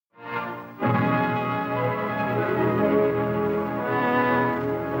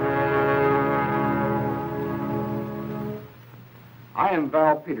I am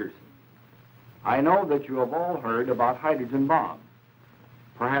Val Peterson. I know that you have all heard about hydrogen bombs.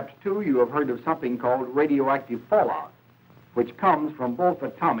 Perhaps, too, you have heard of something called radioactive fallout, which comes from both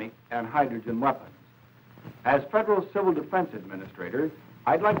atomic and hydrogen weapons. As Federal Civil Defense Administrator,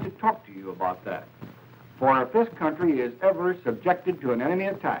 I'd like to talk to you about that. For if this country is ever subjected to an enemy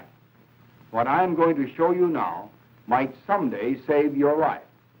attack, what I'm going to show you now might someday save your life.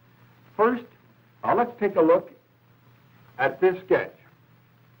 First, let's take a look at this sketch.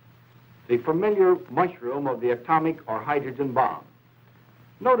 The familiar mushroom of the atomic or hydrogen bomb.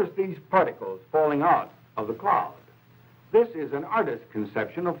 Notice these particles falling out of the cloud. This is an artist's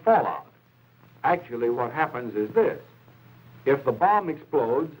conception of fallout. Actually, what happens is this. If the bomb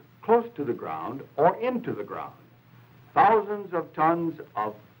explodes close to the ground or into the ground, thousands of tons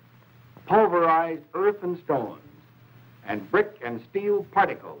of pulverized earth and stones and brick and steel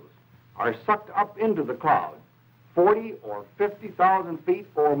particles are sucked up into the cloud, 40 or 50,000 feet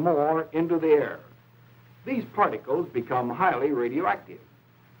or more into the air. These particles become highly radioactive.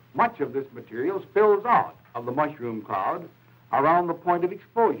 Much of this material spills out of the mushroom cloud around the point of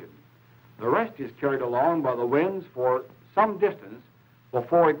explosion. The rest is carried along by the winds for some distance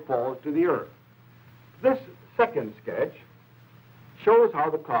before it falls to the earth. This second sketch shows how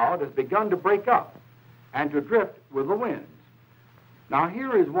the cloud has begun to break up and to drift with the winds. Now,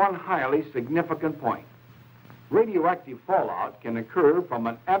 here is one highly significant point. Radioactive fallout can occur from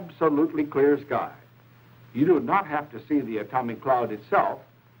an absolutely clear sky. You do not have to see the atomic cloud itself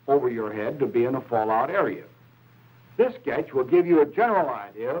over your head to be in a fallout area. This sketch will give you a general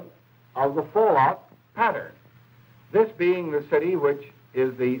idea of the fallout pattern. This being the city which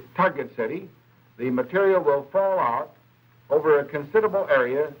is the target city, the material will fall out over a considerable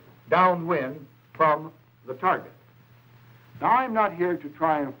area downwind from the target. Now, I'm not here to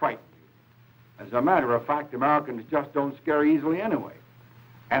try and frighten you. As a matter of fact, Americans just don't scare easily anyway.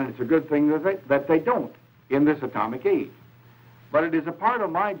 And it's a good thing that they don't in this atomic age. But it is a part of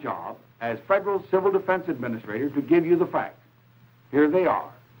my job as Federal Civil Defense Administrator to give you the facts. Here they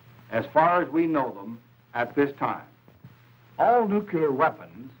are, as far as we know them at this time. All nuclear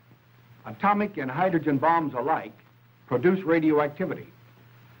weapons, atomic and hydrogen bombs alike, produce radioactivity.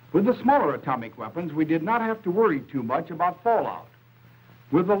 With the smaller atomic weapons, we did not have to worry too much about fallout.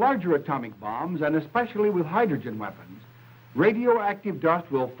 With the larger atomic bombs, and especially with hydrogen weapons, radioactive dust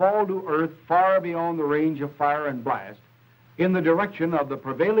will fall to Earth far beyond the range of fire and blast in the direction of the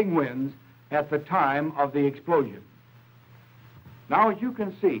prevailing winds at the time of the explosion. Now, as you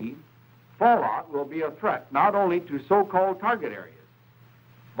can see, fallout will be a threat not only to so-called target areas,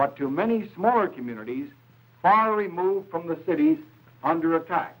 but to many smaller communities far removed from the cities under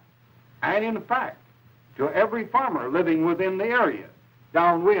attack. And in fact, to every farmer living within the area,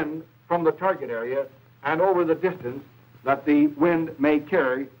 downwind from the target area and over the distance that the wind may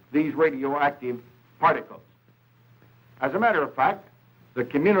carry these radioactive particles. As a matter of fact, the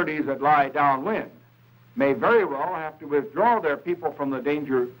communities that lie downwind may very well have to withdraw their people from the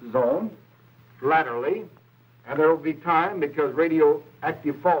danger zone laterally, and there will be time because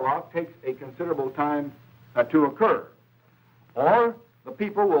radioactive fallout takes a considerable time to occur. Or the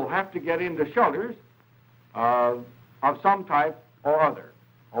people will have to get into shelters of some type or other.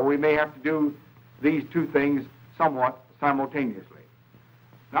 Or we may have to do these two things somewhat simultaneously.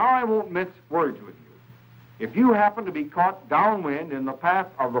 Now, I won't mince words with you. If you happen to be caught downwind in the path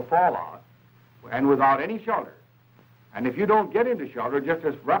of the fallout and without any shelter, and if you don't get into shelter just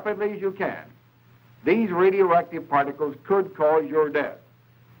as rapidly as you can, these radioactive particles could cause your death,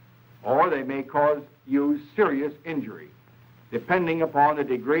 or they may cause you serious injury, depending upon the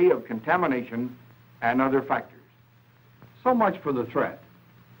degree of contamination and other factors. So much for the threat.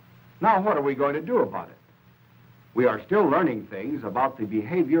 Now, what are we going to do about it? We are still learning things about the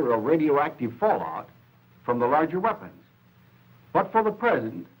behavior of radioactive fallout from the larger weapons. But for the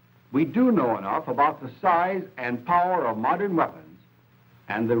present, we do know enough about the size and power of modern weapons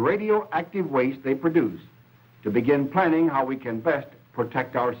and the radioactive waste they produce to begin planning how we can best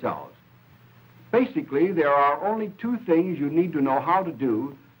protect ourselves. Basically, there are only two things you need to know how to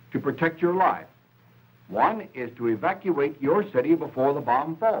do to protect your life. One is to evacuate your city before the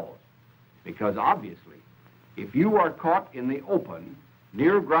bomb falls, because obviously, if you are caught in the open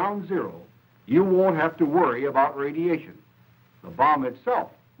near ground zero, you won't have to worry about radiation. The bomb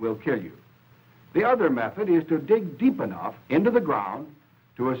itself will kill you. The other method is to dig deep enough into the ground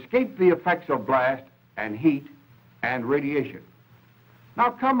to escape the effects of blast and heat and radiation. Now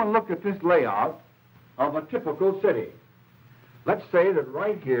come and look at this layout of a typical city. Let's say that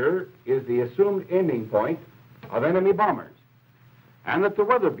right here is the assumed ending point of enemy bombers, and that the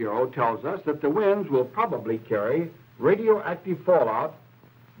Weather Bureau tells us that the winds will probably carry radioactive fallout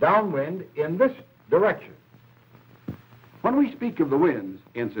downwind in this direction. When we speak of the winds,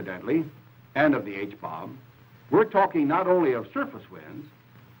 incidentally, and of the H-bomb, we're talking not only of surface winds,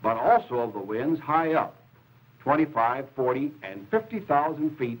 but also of the winds high up, 25, 40, and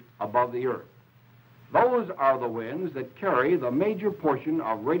 50,000 feet above the earth. Those are the winds that carry the major portion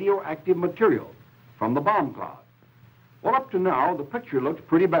of radioactive material from the bomb cloud. Well, up to now, the picture looks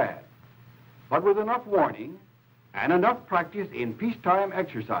pretty bad. But with enough warning and enough practice in peacetime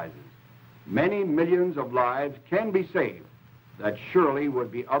exercises, many millions of lives can be saved that surely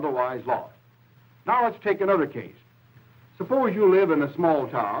would be otherwise lost. Now let's take another case. Suppose you live in a small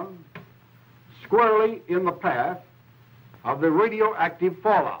town, squarely in the path of the radioactive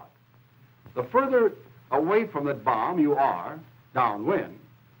fallout. The further away from that bomb you are, downwind,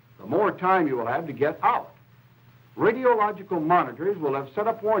 the more time you will have to get out. Radiological monitors will have set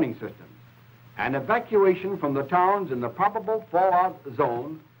up warning systems, and evacuation from the towns in the probable fallout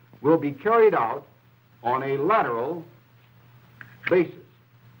zone will be carried out on a lateral basis.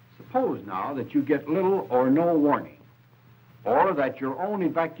 Suppose now that you get little or no warning, or that your own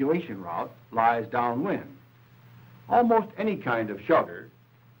evacuation route lies downwind. Almost any kind of shelter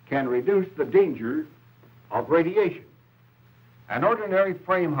can reduce the danger of radiation. An ordinary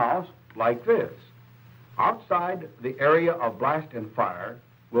frame house like this, outside the area of blast and fire,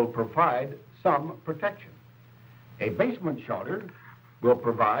 will provide some protection. A basement shelter will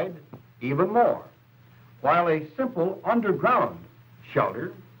provide even more, while a simple underground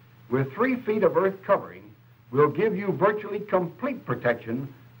shelter with 3 feet of earth covering will give you virtually complete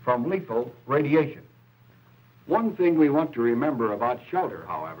protection from lethal radiation. One thing we want to remember about shelter,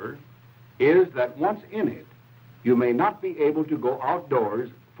 however, is that once in it, you may not be able to go outdoors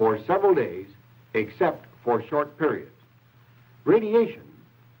for several days except for short periods. Radiation,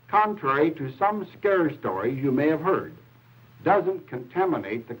 contrary to some scare stories you may have heard, doesn't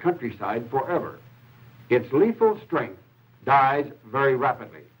contaminate the countryside forever. Its lethal strength dies very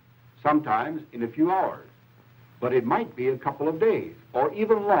rapidly, sometimes in a few hours, but it might be a couple of days or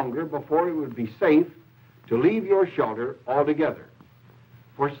even longer before it would be safe to leave your shelter altogether.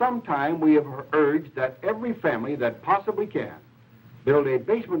 For some time, we have urged that every family that possibly can build a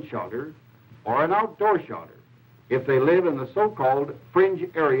basement shelter or an outdoor shelter if they live in the so-called fringe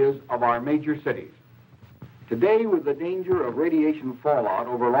areas of our major cities. Today, with the danger of radiation fallout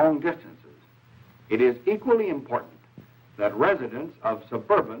over long distances, it is equally important that residents of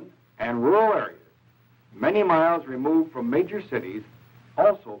suburban and rural areas, many miles removed from major cities,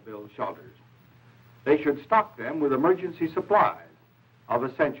 also build shelters. They should stock them with emergency supplies of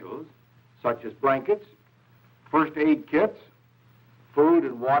essentials such as blankets, first aid kits, food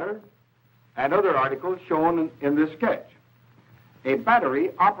and water, and other articles shown in this sketch. A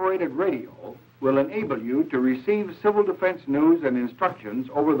battery-operated radio will enable you to receive civil defense news and instructions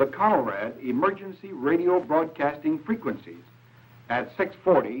over the Conelrad emergency radio broadcasting frequencies at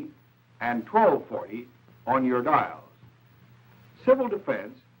 640 and 1240 on your dials. Civil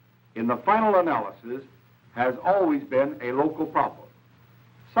defense, in the final analysis, has always been a local problem.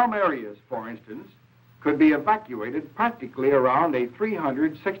 Some areas, for instance, could be evacuated practically around a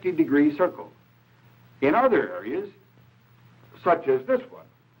 360-degree circle. In other areas, such as this one,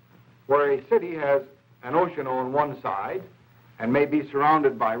 where a city has an ocean on one side and may be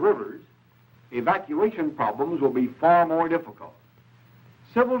surrounded by rivers, evacuation problems will be far more difficult.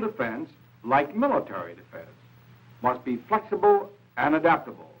 Civil defense, like military defense, must be flexible and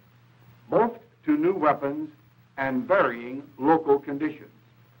adaptable, both to new weapons and varying local conditions.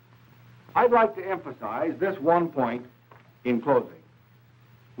 I'd like to emphasize this one point in closing.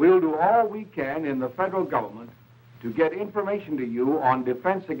 We'll do all we can in the federal government to get information to you on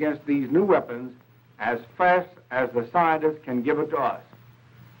defense against these new weapons as fast as the scientists can give it to us.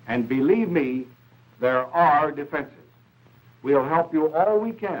 And believe me, there are defenses. We'll help you all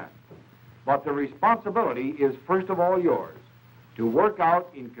we can, but the responsibility is first of all yours to work out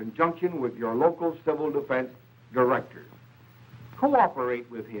in conjunction with your local civil defense directors. Cooperate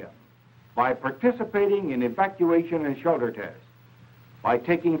with him by participating in evacuation and shelter tests, by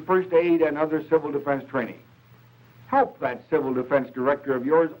taking first aid and other civil defense training. Help that civil defense director of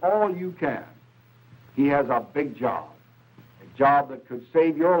yours all you can. He has a big job, a job that could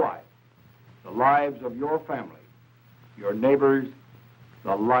save your life, the lives of your family, your neighbors,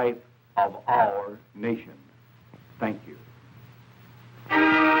 the life of our nation. Thank you.